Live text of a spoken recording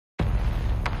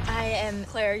am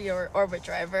Claire, your orbit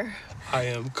driver. I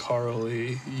am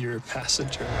Carly, your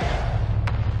passenger.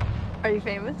 Are you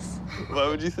famous? Why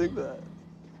would you think that?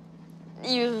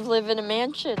 You live in a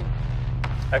mansion.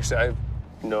 Actually, I have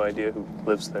no idea who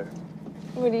lives there.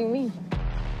 What do you mean?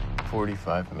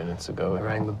 45 minutes ago, I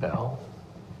rang the bell.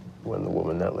 When the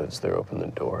woman that lives there opened the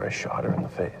door, I shot her in the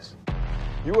face.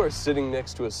 You are sitting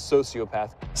next to a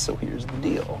sociopath. So here's the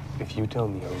deal. If you tell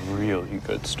me a really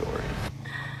good story,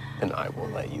 then I will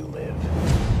let you live.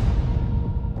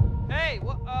 Hey,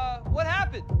 what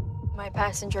happened? My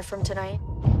passenger from tonight,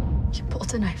 he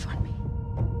pulled a knife on me.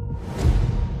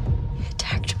 He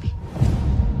attacked me.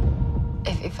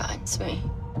 If he finds me,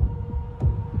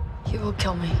 he will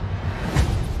kill me.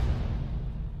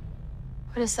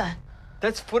 What is that?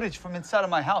 That's footage from inside of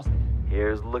my house.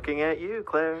 Here's looking at you,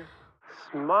 Claire.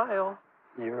 Smile.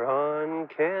 You're on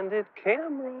candid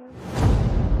camera.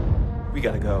 We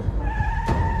gotta go.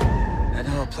 I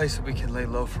know a place that we can lay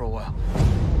low for a while.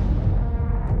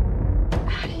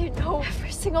 How do you know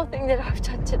every single thing that I've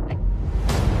done tonight?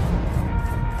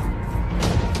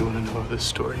 You want to know how this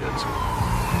story ends?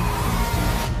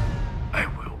 I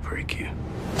will break you.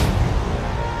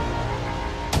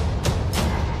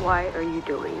 Why are you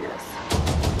doing this?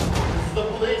 The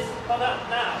police, come out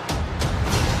now.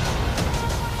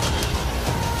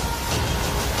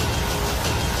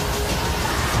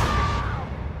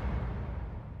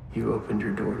 You opened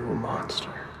your door to a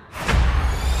monster.